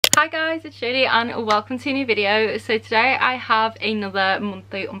Hi guys, it's Jodie and welcome to a new video. So today I have another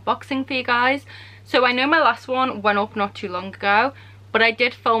monthly unboxing for you guys. So I know my last one went up not too long ago, but I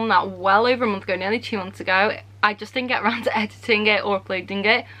did film that well over a month ago, nearly 2 months ago. I just didn't get around to editing it or uploading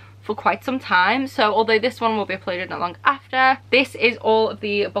it for quite some time. So although this one will be uploaded not long after, this is all of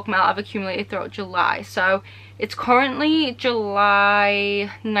the book mail I've accumulated throughout July. So it's currently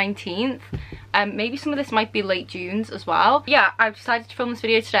July 19th. Maybe some of this might be late June's as well. Yeah, I've decided to film this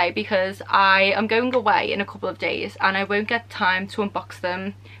video today because I am going away in a couple of days and I won't get time to unbox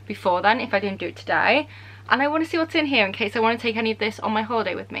them before then if I don't do it today. And I want to see what's in here in case I want to take any of this on my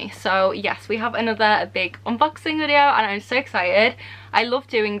holiday with me. So yes, we have another big unboxing video and I'm so excited. I love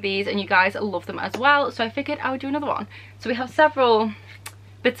doing these and you guys love them as well, so I figured I would do another one. So we have several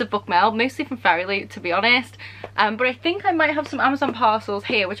bits of book mail, mostly from Fairy Loot to be honest, but I think I might have some Amazon parcels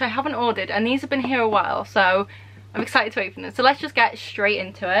here which I haven't ordered, and these have been here a while, so I'm excited to open them. So let's just get straight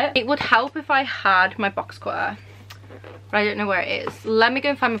into it. It would help if I had my box cutter, but I don't know where it is. Let me go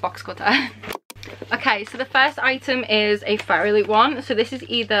and find my box cutter. Okay, so the first item is a Fairy Loot one. So this is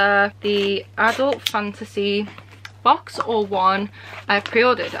either the adult fantasy box or one I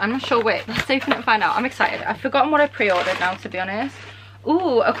pre-ordered. I'm not sure which. Let's open it and find out. I'm excited. I've forgotten what I pre-ordered now, to be honest.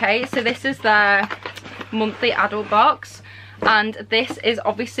 Ooh, okay, so this is their monthly adult box, and this is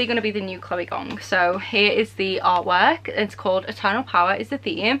obviously going to be the new Chloe Gong. So here is the artwork. It's called Eternal Power is the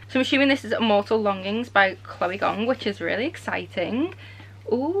theme. So I'm assuming this is Immortal Longings by Chloe Gong, which is really exciting.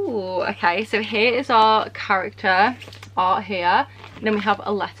 Ooh, okay, so here is our character art here, and then we have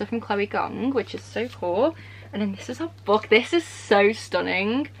a letter from Chloe Gong, which is so cool, and then this is our book. This is so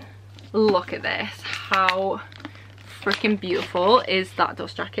stunning. Look at this. How freaking beautiful is that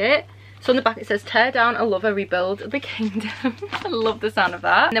dust jacket? So on the back it says, tear down a lover, rebuild the kingdom. I love the sound of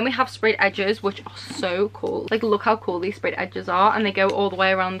that. And then we have sprayed edges, which are so cool. Like, look how cool these sprayed edges are, and they go all the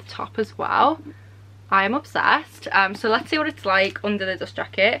way around the top as well. I am obsessed. So let's see what it's like under the dust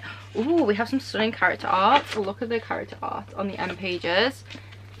jacket. Ooh, we have some stunning character art. Look at the character art on the end pages.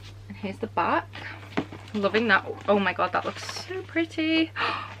 And here's the back. Loving that. Oh my god, that looks so pretty.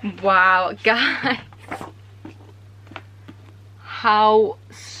 Wow, guys. How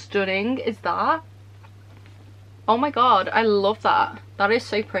stunning is that? Oh my god, I love that. That is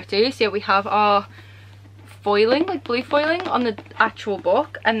so pretty. So yeah, we have our foiling, like blue foiling on the actual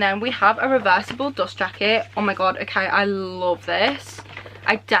book, and then we have a reversible dust jacket. Oh my god, okay, I love this.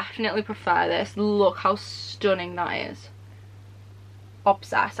 I definitely prefer this. Look how stunning that is.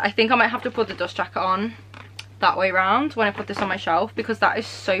 Obsessed. I think I might have to put the dust jacket on that way round when I put this on my shelf because that is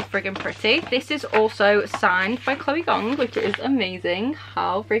so friggin' pretty. This is also signed by Chloe Gong, which is amazing.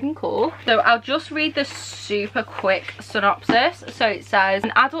 How friggin' cool. So I'll just read the super quick synopsis. So it says,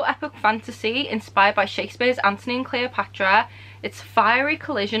 an adult epic fantasy inspired by Shakespeare's Antony and Cleopatra. It's fiery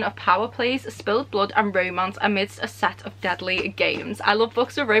collision of power plays, spilled blood and romance amidst a set of deadly games. I love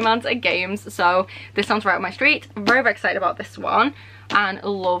books with romance and games, so this sounds right up my street. I'm very, very excited about this one and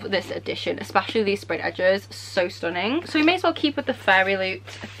love this edition, especially these sprayed edges. So stunning. So we may as well keep with the Fairy Loot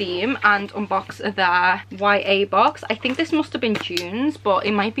theme and unbox their YA box. I think this must have been June's, but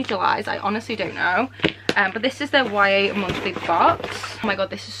it might be July's. I honestly don't know. But this is their YA monthly box. Oh my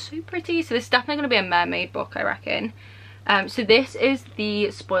god, this is so pretty. So this is definitely going to be a mermaid book, I reckon. So this is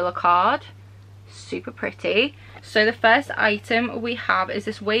the spoiler card. Super pretty. So the first item we have is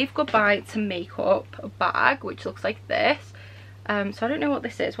this Wave Goodbye to Makeup bag, which looks like this. So I don't know what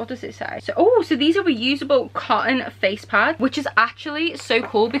this is. What does it say? So, oh, so these are reusable cotton face pads, which is actually so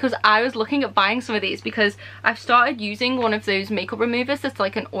cool because I was looking at buying some of these because I've started using one of those makeup removers that's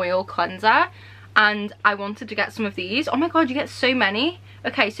like an oil cleanser, and I wanted to get some of these. Oh my god, you get so many.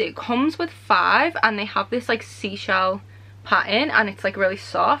 Okay, so it comes with 5 and they have this like seashell pattern and it's like really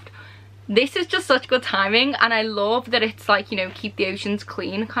soft. This is just such good timing, and I love that it's like, you know, keep the oceans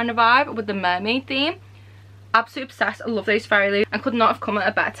clean kind of vibe with the mermaid theme. Absolutely obsessed. I love those Fairy Loot and could not have come at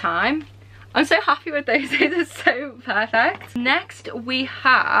a better time. I'm so happy with those. These are so perfect. Next we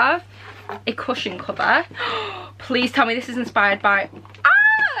have a cushion cover. Please tell me this is inspired by...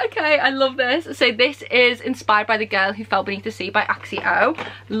 okay, I love this. So this is inspired by The Girl Who Fell Beneath the Sea by Axio.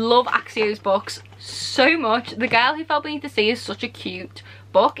 Love Axio's books so much. The Girl Who Fell Beneath the Sea is such a cute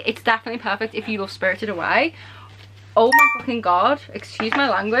book. It's definitely perfect if you love Spirited Away. Oh my fucking god, excuse my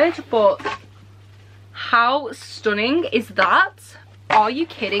language, but how stunning is that? Are you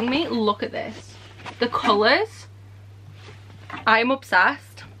kidding me? Look at this. The colours. I am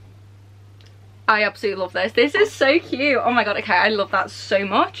obsessed. I absolutely love this. This is so cute. Oh my god, okay, I love that so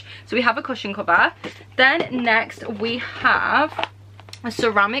much. So we have a cushion cover. Then next we have a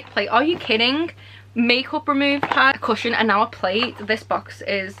ceramic plate. Are you kidding? makeup remove pad, a cushion, and now a plate. This box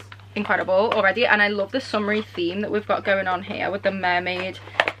is incredible already, and I love the summery theme that we've got going on here with the mermaid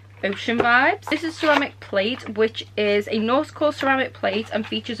ocean vibes. This is ceramic plate, which is a nautical ceramic plate and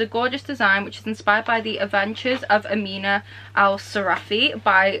features a gorgeous design which is inspired by the adventures of Amina al-Sarafi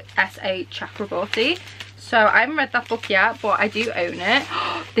by S.A. Chakraborty. So I haven't read that book yet, but I do own it.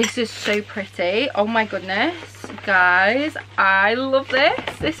 This is so pretty. Oh my goodness, guys, I love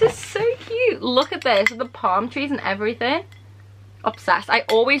this. This is so cute. Look at this, the palm trees and everything. Obsessed. I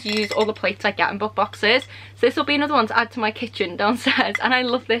always use all the plates I get in book boxes, so this will be another one to add to my kitchen downstairs, and I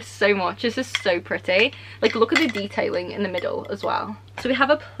love this so much. This is so pretty. Like, look at the detailing in the middle as well. So we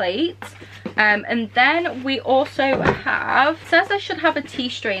have a plate, and then we also have, it says I should have a tea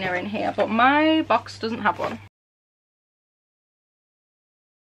strainer in here, but my box doesn't have one.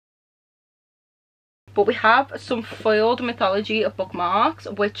 But we have some foiled mythology bookmarks,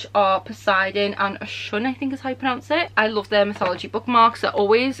 which are Poseidon and Oshun, I think is how you pronounce it. I love their mythology bookmarks. They're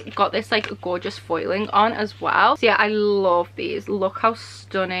always got this like gorgeous foiling on as well. So yeah, I love these. Look how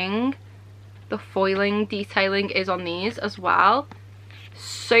stunning the foiling detailing is on these as well.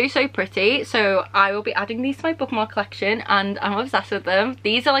 So pretty. So I will be adding these to my bookmark collection, and I'm obsessed with them.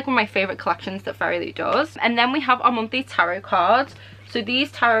 These are like one of my favorite collections that Fairyloot does. And then we have our monthly tarot cards. So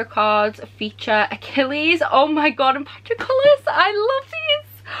these tarot cards feature Achilles, oh my god, and Patroclus. I love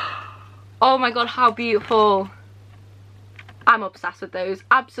these. Oh my god, how beautiful. I'm obsessed with those.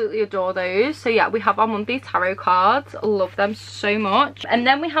 Absolutely adore those. So yeah, we have our monthly tarot cards. Love them so much. And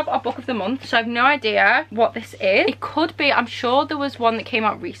then we have our book of the month. So I have no idea what this is. It could be, I'm sure there was one that came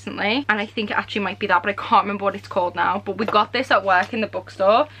out recently, and I think it actually might be that, but I can't remember what it's called now. But we got this at work in the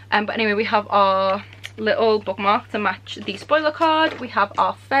bookstore. But anyway, we have our little bookmark to match the spoiler card. We have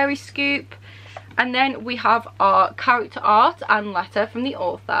our fairy scoop, and then we have our character art and letter from the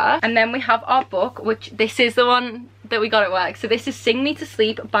author, and then we have our book, which this is the one that we got at work. So this is Sing Me to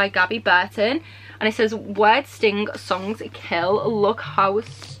Sleep by Gabby Burton, and it says words sting, songs kill. Look how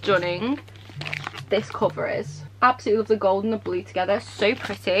stunning this cover is. Absolutely love the gold and the blue together, so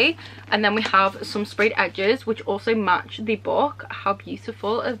pretty. And then we have some sprayed edges which also match the book. How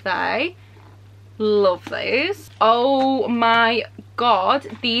beautiful are they? Love those. Oh my god,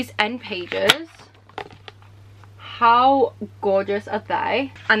 these end pages, how gorgeous are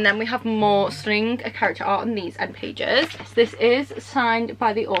they? And then we have more stunning character art on these end pages. This is signed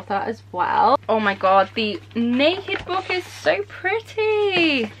by the author as well. Oh my god, the naked book is so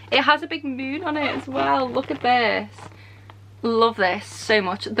pretty. It has a big moon on it as well. Look at this. Love this so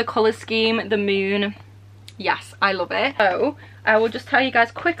much. The color scheme, the moon, yes, I love it. So I will just tell you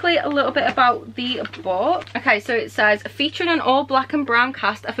guys quickly a little bit about the book. Okay, so it says, featuring an all black and brown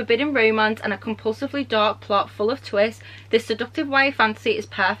cast, a forbidden romance and a compulsively dark plot full of twists, this seductive YA fantasy is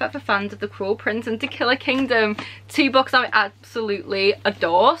perfect for fans of The Cruel Prince and To Kill a Kingdom. Two books I absolutely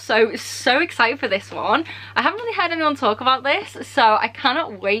adore, so excited for this one. I haven't really heard anyone talk about this, so I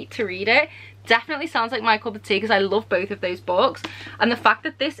cannot wait to read it. Definitely sounds like my cup of tea because I love both of those books, and the fact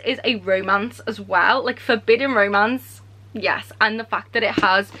that this is a romance as well, like forbidden romance, yes, and the fact that it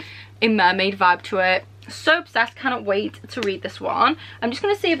has a mermaid vibe to it, so obsessed. Cannot wait to read this one. I'm just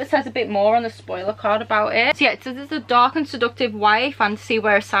going to see if it says a bit more on the spoiler card about it. So yeah, it says it's a dark and seductive YA fantasy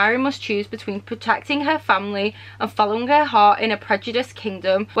where a siren must choose between protecting her family and following her heart in a prejudiced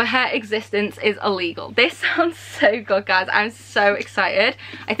kingdom where her existence is illegal. This sounds so good, guys. I'm so excited.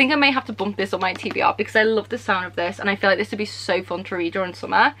 I think I may have to bump this on my TBR because I love the sound of this, and I feel like this would be so fun to read during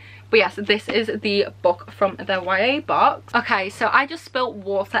summer. But yes, this is the book from the YA box. Okay, so I just spilt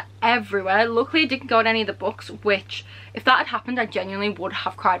water everywhere. Luckily, it didn't go in any of the books, which, if that had happened, I genuinely would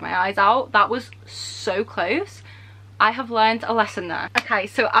have cried my eyes out. That was so close. I have learned a lesson there. Okay,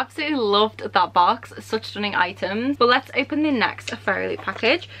 so absolutely loved that box. Such stunning items. But let's open the next Fairyloot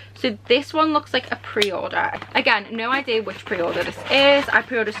package. So this one looks like a pre-order. Again, no idea which pre-order this is. I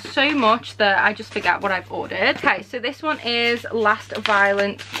pre-ordered so much that I just forget what I've ordered. Okay, so this one is Last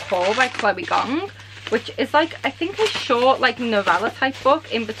Violent Call by Chloe Gong, which is like, I think, a short like novella type book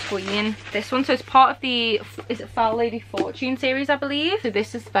in between this one. So it's part of the, is it Foul Lady Fortune series, I believe. So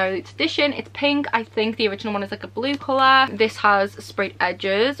this is Fairyloot edition. It's pink. I think the original one is like a blue colour. This has sprayed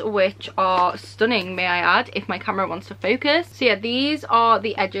edges, which are stunning, may I add, if my camera wants to focus. So yeah, these are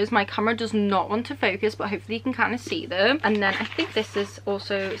the edges. My camera does not want to focus, but hopefully you can kind of see them. And then I think this is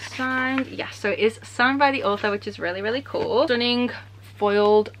also signed. Yes, so it is signed by the author, which is really, really cool. Stunning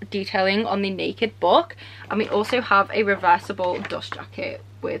foiled detailing on the naked book, and we also have a reversible dust jacket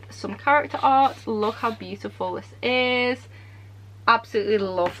with some character art. Look how beautiful this is. Absolutely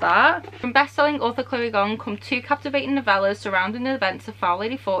love that. From best-selling author Chloe Gong come 2 captivating novellas surrounding the events of Foul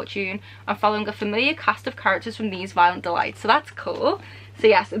Lady Fortune and following a familiar cast of characters from these violent delights. So that's cool. So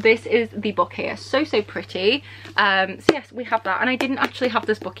yes, this is the book here. So pretty. So yes, we have that. And I didn't actually have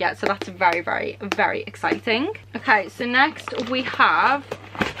this book yet, so that's very, very, very exciting. Okay, so next we have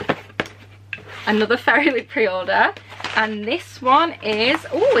another Fairy Loot pre-order. And this one is,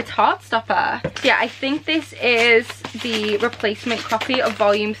 oh, it's Heartstopper. So yeah, I think this is the replacement copy of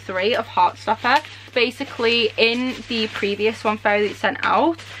volume 3 of Heartstopper. Basically, in the previous one Fairy Loot sent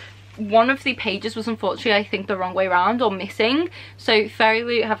out, one of the pages was unfortunately, I think, the wrong way around or missing. So Fairy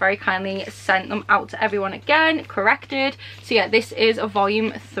Loot have very kindly sent them out to everyone again, corrected. So yeah, this is a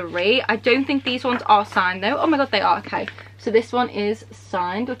volume 3. I don't think these ones are signed though. Oh my god, they are. Okay. So this one is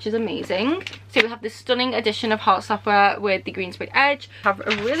signed, which is amazing. So we have this stunning edition of Heartstopper with the green sprayed edge. We have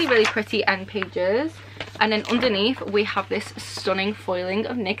a really, really pretty end pages. And then underneath we have this stunning foiling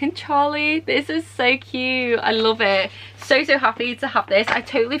of Nick and Charlie. This is so cute. I love it. So happy to have this. I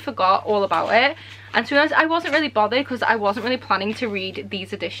totally forgot all about it. And to be honest, I wasn't really bothered because I wasn't really planning to read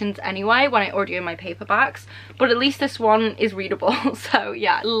these editions anyway when I already own my paperbacks. But at least this one is readable. So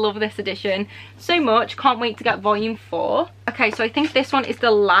yeah, love this edition so much. Can't wait to get volume 4. Okay, so I think this one is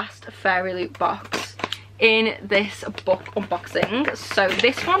the last Fairy Loot box in this book unboxing. So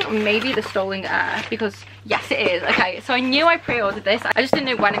this one may be the Stolen Heir, because yes, it is. Okay, so I knew I pre-ordered this. I just didn't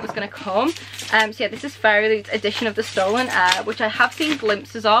know when it was going to come. So yeah, this is Fairy Loot's edition of the Stolen Heir, which I have seen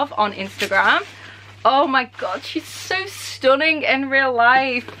glimpses of on Instagram. Oh my god, she's so stunning in real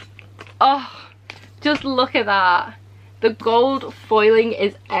life. Oh, just look at that. The gold foiling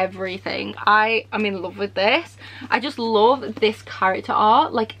is everything. I am in love with this. I just love this character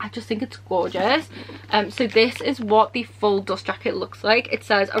art. Like, I just think it's gorgeous. So this is what the full dust jacket looks like. It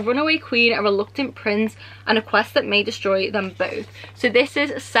says, a runaway queen, a reluctant prince, and a quest that may destroy them both. So this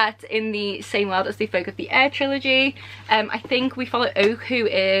is set in the same world as the Folk of the Air trilogy. I think we follow Oak, who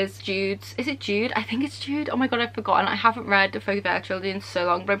is Jude's. Is it Jude? I think it's Jude. Oh my god, I've forgotten. I haven't read the Folk of the Air trilogy in so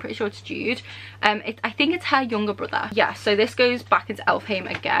long, but I'm pretty sure it's Jude. I think it's her younger brother. Yeah, so this goes back into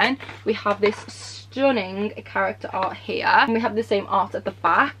Elfheim again. We have this stunning character art here, and we have the same art at the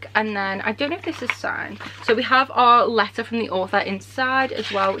back, and then I don't know if this is signed. So we have our letter from the author inside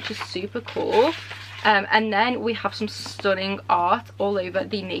as well, which is super cool. And then we have some stunning art all over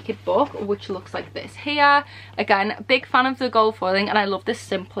the naked book, which looks like this here. Again, big fan of the gold foiling, and I love the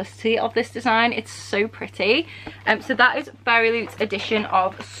simplicity of this design. It's so pretty. So that is Fairy Loot's edition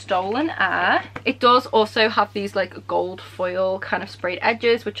of Stolen Heir. It does also have these like gold foil kind of sprayed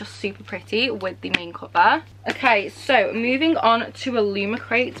edges, which are super pretty with the main cover. Okay, so moving on to a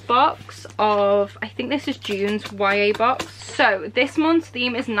Lumicrate box of, I think this is June's YA box. So this month's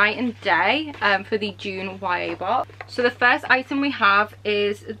theme is night and day for the June YA box. So the first item we have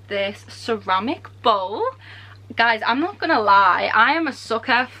is this ceramic bowl. Guys, I'm not gonna lie, I am a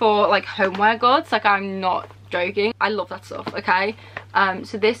sucker for like homeware goods. Like, I'm not joking. I love that stuff. Okay,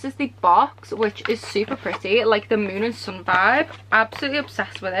 so this is the box, which is super pretty, like the moon and sun vibe. Absolutely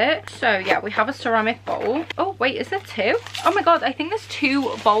obsessed with it. So yeah, we have a ceramic bowl. Oh wait, is there 2? Oh my god, I think there's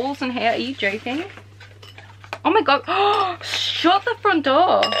 2 bowls in here. Are you joking? Oh my god. Oh, shut the front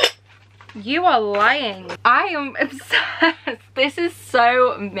door. You are lying. I am obsessed. This is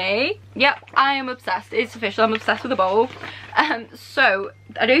so me. Yep, I am obsessed. It's official. I'm obsessed with the bowl. So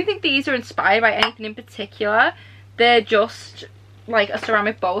I don't think these are inspired by anything in particular. They're just like a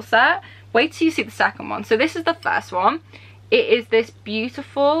ceramic bowl set. Wait till you see the second one. So this is the first one. It is this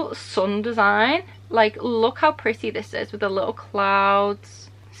beautiful sun design. Like, look how pretty this is with the little clouds.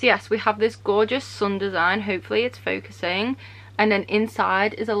 So yes, we have this gorgeous sun design. Hopefully it's focusing. And then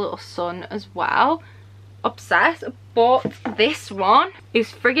inside is a little sun as well. Obsessed. But this one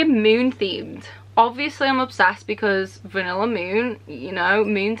is friggin' moon themed. Obviously I'm obsessed because vanilla moon, you know,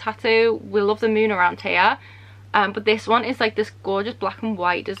 moon tattoo. We love the moon around here. But this one is like this gorgeous black and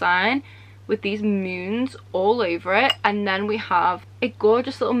white design with these moons all over it. And then we have a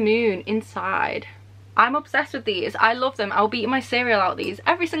gorgeous little moon inside. I'm obsessed with these. I love them. I'll be eating my cereal out of these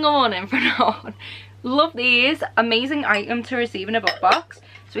every single morning from now on. Love these. Amazing item to receive in a book box.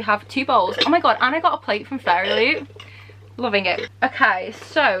 So we have 2 bowls. Oh my god, and I got a plate from Fairy Loot. Loving it. Okay,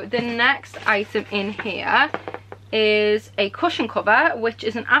 so the next item in here is a cushion cover, which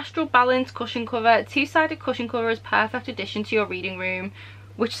is an astral balance cushion cover. 2-sided cushion cover is perfect addition to your reading room.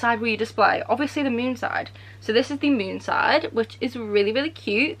 Which side will you display? Obviously the moon side. So this is the moon side, which is really, really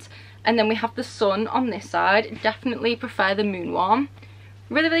cute. And then we have the sun on this side. Definitely prefer the moon one.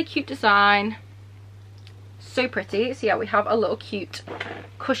 Really, really cute design. So pretty. So yeah, we have a little cute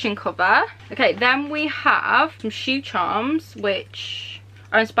cushion cover. Okay, then we have some shoe charms which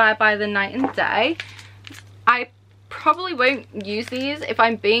are inspired by the night and day. I probably won't use these if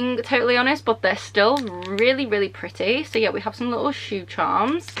I'm being totally honest, but they're still really pretty. So yeah, we have some little shoe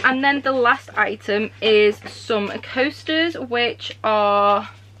charms. And then the last item is some coasters which are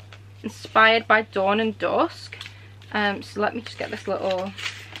inspired by dawn and dusk. So let me just get this little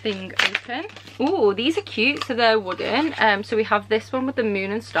thing open. Oh, these are cute. So they're wooden. So we have this one with the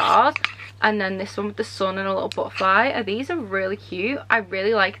moon and stars, and then this one with the sun and a little butterfly. These are really cute. I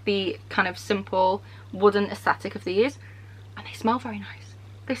really like the kind of simple wooden aesthetic of these, and they smell very nice.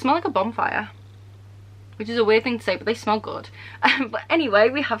 They smell like a bonfire, which is a weird thing to say, but they smell good. But anyway,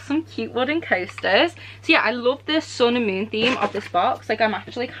 we have some cute wooden coasters. So yeah, I love the sun and moon theme of this box. Like, I'm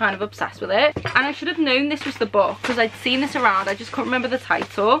actually kind of obsessed with it, and I should have known this was the book because I'd seen this around. I just couldn't remember the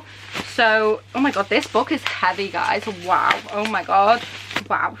title. So oh my god, this book is heavy, guys. Wow. Oh my god.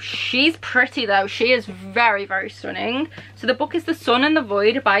 Wow, she's pretty though. She is very stunning. So the book is The Sun and the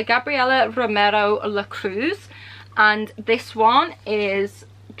Void by Gabriela Romero Lacruz, and this one is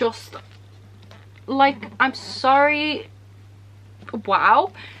just like, I'm sorry,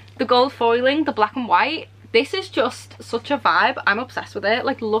 wow, the gold foiling, the black and white, this is just such a vibe. I'm obsessed with it.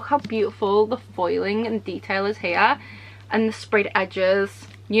 Like, look how beautiful the foiling and detail is here, and the sprayed edges.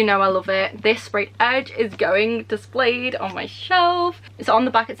 You know I love it. This sprayed edge is going displayed on my shelf. So on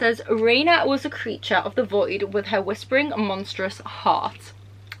the back it says, Raina was a creature of the void with her whispering monstrous heart.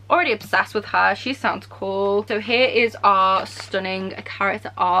 Already obsessed with her. She sounds cool. So here is our stunning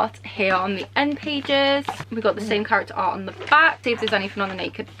character art here on the end pages. We've got the same character art on the back. See if there's anything on the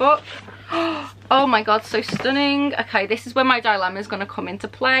naked book. Oh my god, so stunning. Okay, this is where my dilemma is going to come into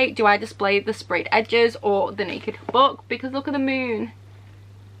play. Do I display the sprayed edges or the naked book? Because look at the moon.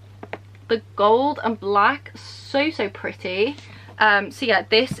 The gold and black, so pretty. So yeah,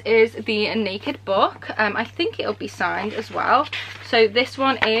 this is the naked book. I think it'll be signed as well. So this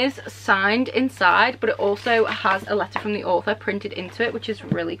one is signed inside, but it also has a letter from the author printed into it, which is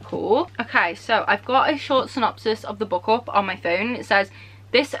really cool. Okay, so I've got a short synopsis of the book up on my phone. It says,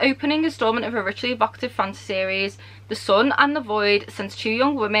 this opening installment of a richly evocative fantasy series, The Sun and the Void sends two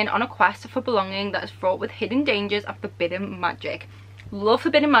young women on a quest for belonging that is fraught with hidden dangers and forbidden magic. Love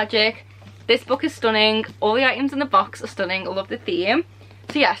forbidden magic. This book is stunning. All the items in the box are stunning. I love the theme.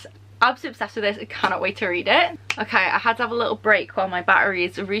 So yes, absolutely obsessed with this. I cannot wait to read it. Okay, I had to have a little break while my battery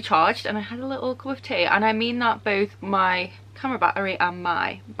is recharged, and I had a little cup of tea, and I mean that both my camera battery and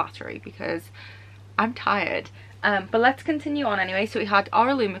my battery, because I'm tired. But let's continue on anyway. So we had our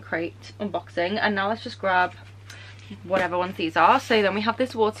Illumicrate unboxing, and now let's just grab whatever ones these are. So then we have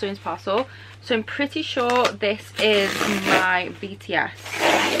this waterstones parcel. So I'm pretty sure this is my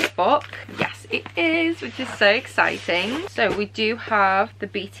BTS book. Yes, it is, which is so exciting. So we do have the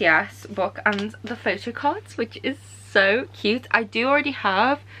BTS book and the photo cards, which is so cute. I do already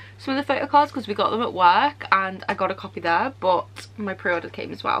have some of the photo cards because we got them at work and I got a copy there, but my pre-order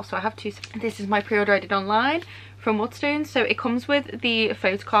came as well. So I have two. This is my pre-order I did online from Waterstones. So it comes with the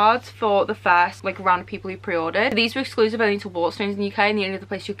photo cards for the first like round of people who pre-ordered. These were exclusive only to Waterstones in the UK, and the only other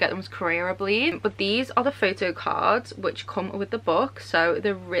place you get them was Korea, I believe. But these are the photo cards which come with the book, so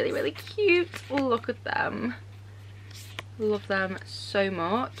they're really cute. Look at them. Love them so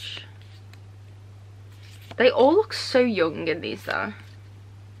much. They all look so young in these though,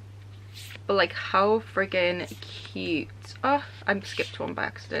 but like how friggin' cute. Oh, I skipped one by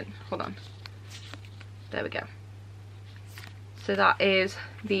accident. Hold on. There we go. So that is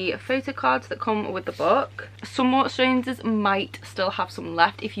the photo cards that come with the book. Some Waterstones might still have some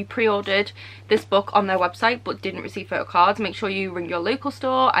left. If you pre-ordered this book on their website but didn't receive photo cards, make sure you ring your local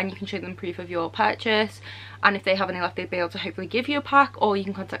store and you can show them proof of your purchase. And if they have any left, they'd be able to hopefully give you a pack, or you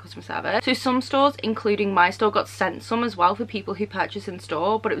can contact customer service. So some stores, including my store, got sent some as well for people who purchase in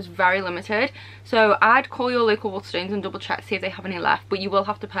store, but it was very limited. So I'd call your local Waterstones and double check to see if they have any left, but you will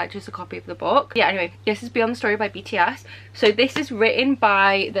have to purchase a copy of the book. Yeah, anyway, this is Beyond the Story by BTS. So this is written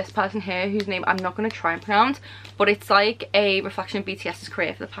by this person here, whose name I'm not going to try and pronounce, but it's like a reflection of BTS's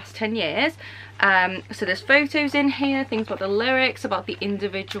career for the past 10 years. So there's photos in here, things about the lyrics, about the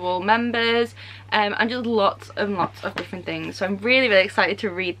individual members, and just lots and lots of different things. So I'm really excited to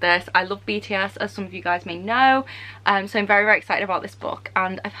read this. I love BTS, as some of you guys may know, so I'm very excited about this book,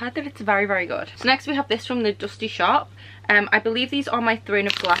 and I've heard that it's very good. So next we have this from the Dusty Shop. I believe these are my Throne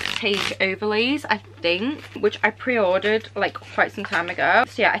of Glass page overlays, I think, which I pre-ordered like quite some time ago.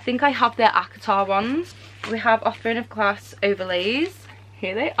 So yeah, I think I have their Akatar ones. We have our Throne of Glass overlays.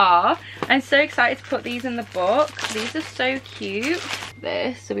 Here they are. I'm so excited to put these in the book. These are so cute.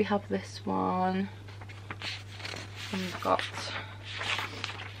 So we have this one. And we've got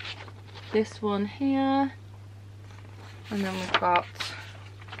this one here, and then we've got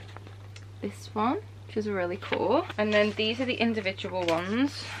this one, which is really cool. And then these are the individual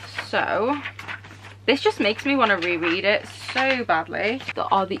ones. So this just makes me want to reread it so badly. That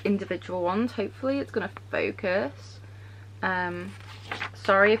are the individual ones. Hopefully it's gonna focus.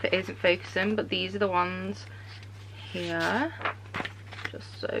 Sorry if it isn't focusing, but these are the ones here.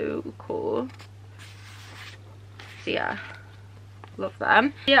 Just so cool. So yeah, love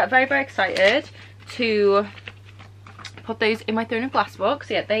them. Yeah, very, very excited to put those in my Throne of Glass book.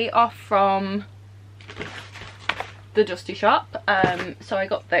 So yeah, they are from the Dusty Shop. So I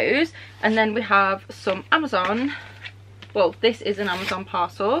got those. And then we have some Amazon. Well, this is an Amazon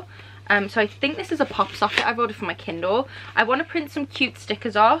parcel. So I think this is a pop socket I've ordered for my Kindle. I want to print some cute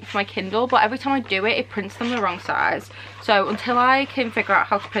stickers off for my Kindle, but every time I do it, it prints them the wrong size. So until I can figure out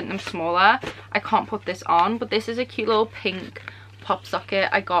how to print them smaller, I can't put this on. But this is a cute little pink pop socket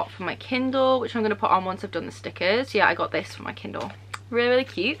I got for my Kindle, which I'm going to put on once I've done the stickers. Yeah, I got this for my Kindle. Really, really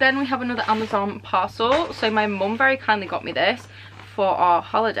cute. Then we have another Amazon parcel. So my mum very kindly got me this for our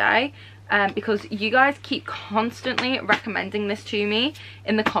holiday. Because you guys keep constantly recommending this to me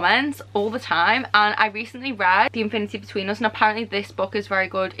in the comments all the time, and I recently read The Infinity Between Us, and apparently this book is very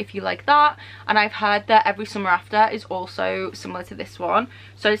good if you like that, and I've heard that Every Summer After is also similar to this one,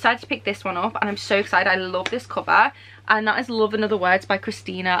 so I decided to pick this one up, and I'm so excited. I love this cover, and that is Love and Other Words by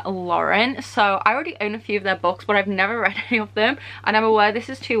Christina Lauren. So I already own a few of their books, but I've never read any of them, and I'm aware this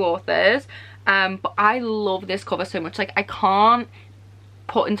is 2 authors, but I love this cover so much. Like, I can't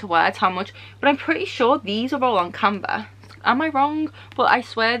put into words how much, but I'm pretty sure these are all on Canva. Am I wrong? Well, I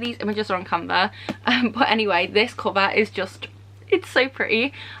swear these images are on Canva. But anyway, this cover is just, it's so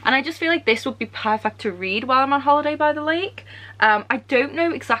pretty, and I just feel like this would be perfect to read while I'm on holiday by the lake. I don't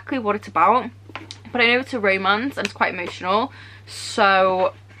know exactly what it's about, but I know it's a romance and it's quite emotional,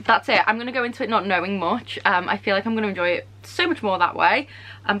 so that's it. I'm gonna go into it not knowing much. I feel like I'm gonna enjoy it so much more that way,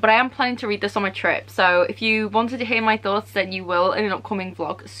 but I am planning to read this on my trip, so if you wanted to hear my thoughts, then you will in an upcoming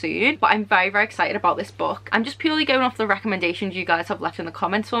vlog soon. But I'm very, very excited about this book. I'm just purely going off the recommendations you guys have left in the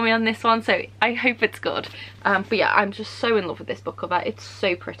comments for me on this one, so I hope it's good. But yeah, I'm just so in love with this book cover. It's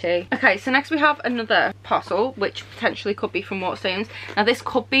so pretty. Okay, so next we have another parcel, which potentially could be from Waterstones. Now this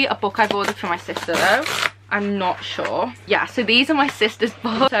could be a book I've ordered for my sister though, I'm not sure. Yeah, so these are my sister's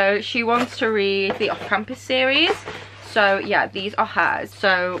books. So she wants to read the Off-Campus series. So yeah, these are hers.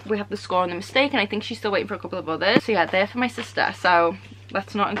 So we have The Score and The Mistake, and I think she's still waiting for a couple of others. So yeah, they're for my sister. So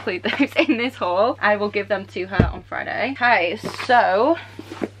let's not include those in this haul. I will give them to her on Friday. Okay, so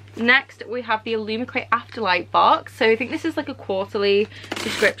next we have the Illumicrate Afterlight box. So I think this is like a quarterly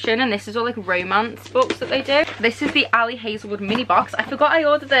subscription, and this is all like romance books that they do. This is the Ali Hazelwood mini box. I forgot I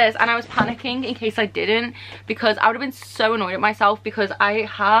ordered this, and I was panicking in case I didn't, because I would have been so annoyed at myself, because I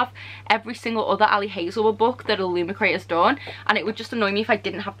have every single other Ali Hazelwood book that Illumicrate has done, and it would just annoy me if I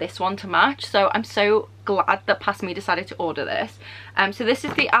didn't have this one to match. So I'm so glad that past me decided to order this. So this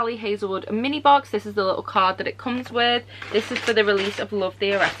is the Ali Hazelwood mini box. This is the little card that it comes with. This is for the release of Love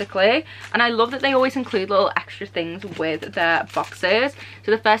Theoretically, and I love that they always include little extra things with their boxes.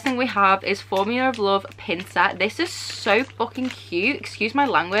 So the first thing we have is Formula of Love pin set. This is so fucking cute, excuse my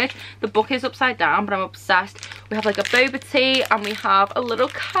language. The book is upside down, but I'm obsessed. We have like a boba tea, and we have a little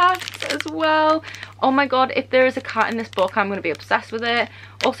cat as well. Oh my god, if there is a cat in this book, I'm going to be obsessed with it.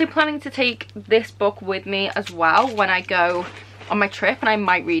 Also planning to take this book with me as well when I go on my trip, and I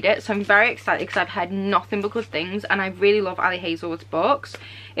might read it. So I'm very excited because I've heard nothing but good things, and I really love Ali Hazelwood's books.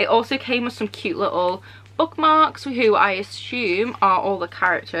 It also came with some cute little bookmarks, who I assume are all the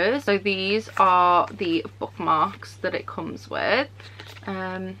characters. So these are the bookmarks that it comes with.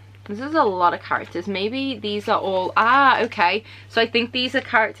 This is a lot of characters. Maybe these are all, okay, so I think these are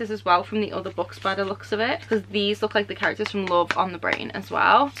characters as well from the other books by the looks of it, because these look like the characters from Love on the Brain as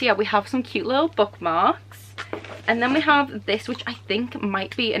well. So yeah, we have some cute little bookmarks, and then we have this, which I think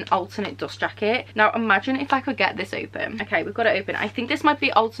might be an alternate dust jacket. Now imagine if I could get this open. Okay, we've got it open. I think this might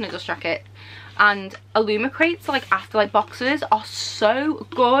be alternate dust jacket, and Illumicrate's like Afterlight boxes are so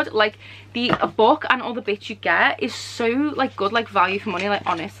good. Like the book and all the bits you get is so like good, like value for money, like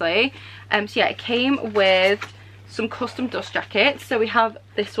honestly. So yeah, it came with some custom dust jackets. So we have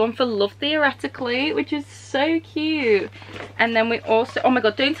this one for Love Theoretically, which is so cute, and then we also, oh my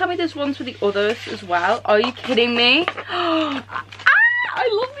god, don't tell me there's ones for the others as well. Are you kidding me? I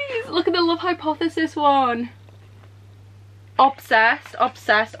love these. Look at the Love Hypothesis one. Obsessed,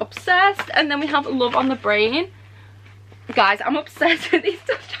 obsessed, obsessed. And then we have Love on the Brain. Guys, I'm obsessed with these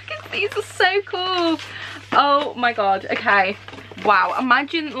dust jackets. These are so cool. Oh my god. Okay, wow,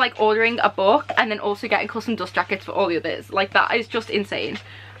 imagine like ordering a book and then also getting custom dust jackets for all the others. Like, that is just insane.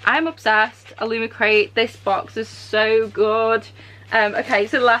 I'm obsessed. Illumicrate, this box is so good. Okay,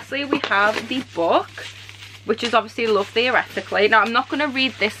 so lastly we have the book, which is obviously Love Theoretically. Now, I'm not going to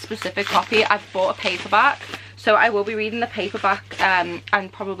read this specific copy. I've bought a paperback, so I will be reading the paperback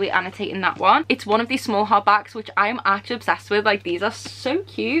and probably annotating that one. It's one of these small hardbacks, which I'm actually obsessed with. Like, these are so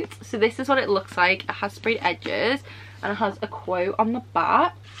cute. So this is what it looks like. It has sprayed edges and it has a quote on the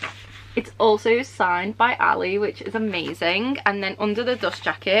back. It's also signed by Ali, which is amazing. And then under the dust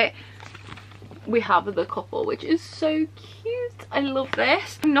jacket, we have the couple, which is so cute. I love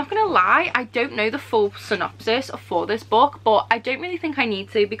this. I'm not gonna lie, I don't know the full synopsis for this book, but I don't really think I need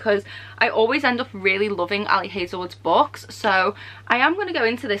to, because I always end up really loving Ali Hazelwood's books. So I am gonna go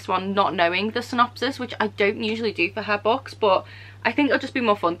into this one not knowing the synopsis, which I don't usually do for her books, but I think it'll just be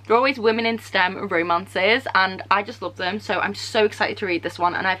more fun. They're always women in STEM romances and I just love them, so I'm so excited to read this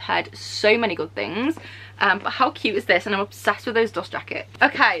one, and I've heard so many good things. But how cute is this? And I'm obsessed with those dust jackets.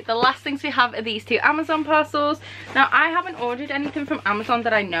 Okay, the last things we have are these two Amazon parcels. Now, I haven't ordered anything from Amazon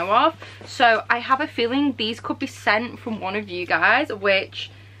that I know of, so I have a feeling these could be sent from one of you guys,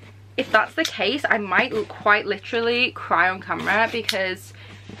 which, if that's the case, I might quite literally cry on camera, because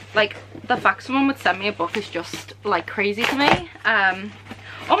like, the fact someone would send me a book is just like crazy to me. Oh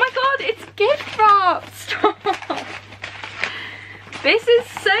my god, it's gift wrapped. Stop. This is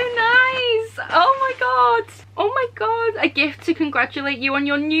so nice. Oh my god. Oh my god. A gift to congratulate you on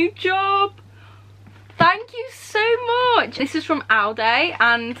your new job. Thank you so much. This is from Alday,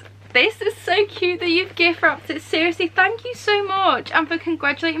 and this is so cute that you've gift wrapped it. Seriously, thank you so much. And for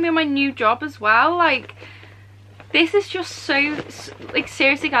congratulating me on my new job as well. Like, this is just so, like,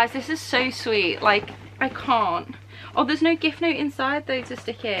 seriously guys, this is so sweet. Like, I can't. Oh, there's no gift note inside though to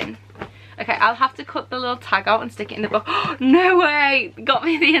stick in. Okay, I'll have to cut the little tag out and stick it in the book. No way! Got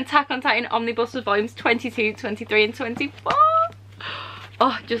me the Attack on Titan Omnibus with volumes 22, 23 and 24.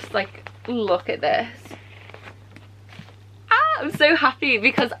 Oh, just like, look at this. I'm so happy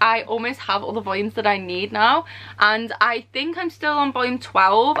because I almost have all the volumes that I need now, and I think I'm still on volume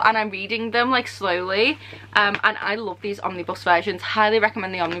 12 and I'm reading them like slowly, and I love these omnibus versions. Highly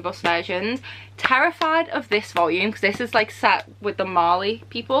recommend the omnibus versions. Terrified of this volume because this is like set with the Marley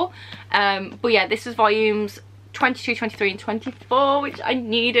people, but yeah, this is volumes 22, 23 and 24, which I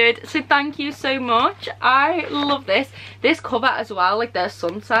needed, so thank you so much. I love this cover as well, like their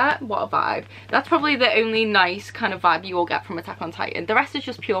sunset. What a vibe. That's probably the only nice kind of vibe you will get from Attack on Titan. The rest is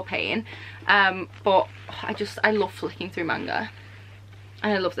just pure pain, but I love flicking through manga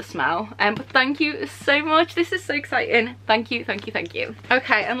and I love the smell. But thank you so much. This is so exciting. Thank you, thank you, thank you.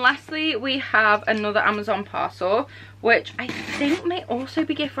 Okay, and lastly we have another Amazon parcel, which I think may also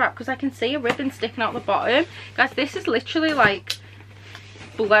be gift wrap because I can see a ribbon sticking out the bottom. Guys, this is literally like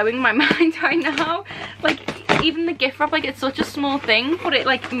blowing my mind right now. Like, even the gift wrap, like, it's such a small thing, but it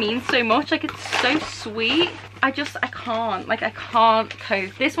like means so much. Like, it's so sweet. I can't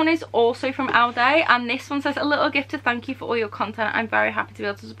cope. This one is also from Alday, and this one says, a little gift to thank you for all your content. I'm very happy to be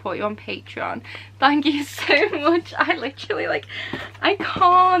able to support you on Patreon. Thank you so much. I literally, like, I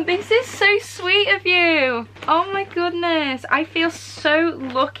can't. This is so sweet of you. Oh my goodness. I feel so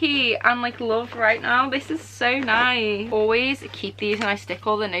lucky and like loved right now. This is so nice. Always keep these and I stick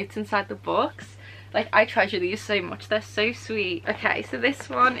all the notes inside the books. Like, I treasure these so much. They're so sweet. Okay, so this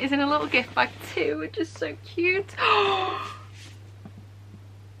one is in a little gift bag too, which is so cute. Oh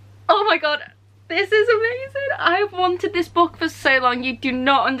my god, this is amazing. I've wanted this book for so long. You do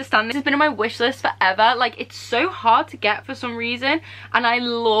not understand. This has been on my wish list forever. Like, it's so hard to get for some reason, and I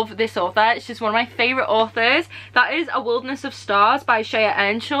love this author. It's just one of my favorite authors. That is A Wilderness of Stars by Shea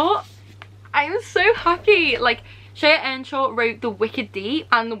Earnshaw. I am so happy. Like, Shea Earnshaw wrote The Wicked Deep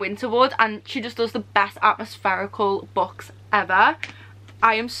and The Winterwood, and she just does the best atmospherical books ever.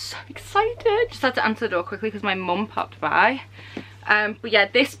 I am so excited. Just had to answer the door quickly because my mum popped by. But yeah,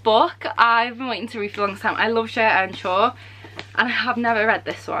 this book I've been waiting to read for a long time. I love Shea Earnshaw and I have never read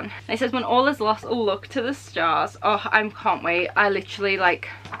this one. It says, when all is lost, look to the stars. Oh, I can't wait. I literally, like,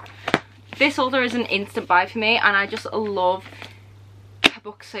 this author is an instant buy for me, and I just love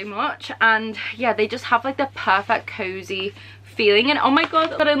book so much. And yeah, they just have like the perfect cozy feeling, and oh my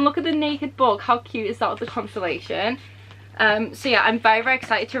god, and look at the naked book. How cute is that with the constellation? So yeah, I'm very, very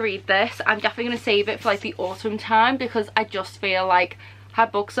excited to read this. I'm definitely going to save it for like the autumn time because I just feel like her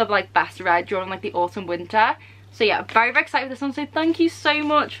books are like best read during like the autumn winter. So yeah, very, very excited for this one. So thank you so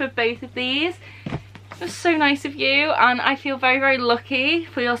much for both of these. It was so nice of you, and I feel very, very lucky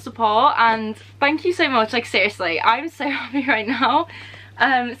for your support, and thank you so much. Like, seriously, I'm so happy right now.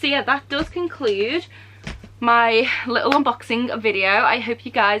 So yeah, that does conclude my little unboxing video. I hope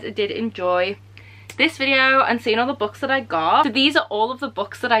you guys did enjoy this video and seeing all the books that I got. So these are all of the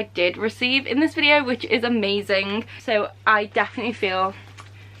books that I did receive in this video, which is amazing. So I definitely feel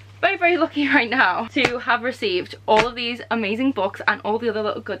very, very lucky right now to have received all of these amazing books and all the other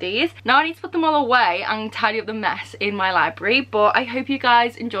little goodies. Now I need to put them all away and tidy up the mess in my library, but I hope you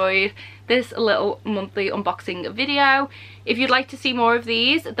guys enjoyed this little monthly unboxing video. If you'd like to see more of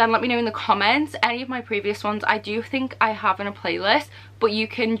these, then let me know in the comments. Any of my previous ones I do think I have in a playlist, but you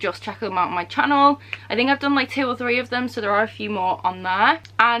can just check them out on my channel. I think I've done like 2 or 3 of them, so there are a few more on there.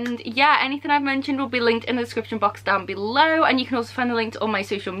 And yeah, anything I've mentioned will be linked in the description box down below, and you can also find the link to all my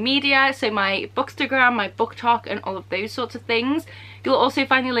social media, so my Bookstagram, my book talk, and all of those sorts of things. You'll also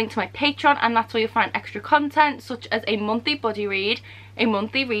find the link to my Patreon, and that's where you'll find extra content such as a monthly buddy read, a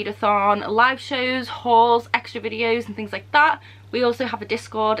monthly readathon, live shows, hauls, extra videos and things like that. We also have a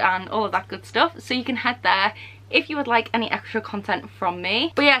Discord and all of that good stuff, so you can head there if you would like any extra content from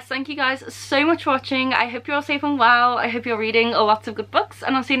me. But yes, thank you guys so much for watching. I hope you're all safe and well. I hope you're reading lots of good books,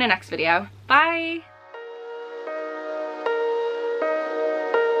 and I'll see you in the next video. Bye!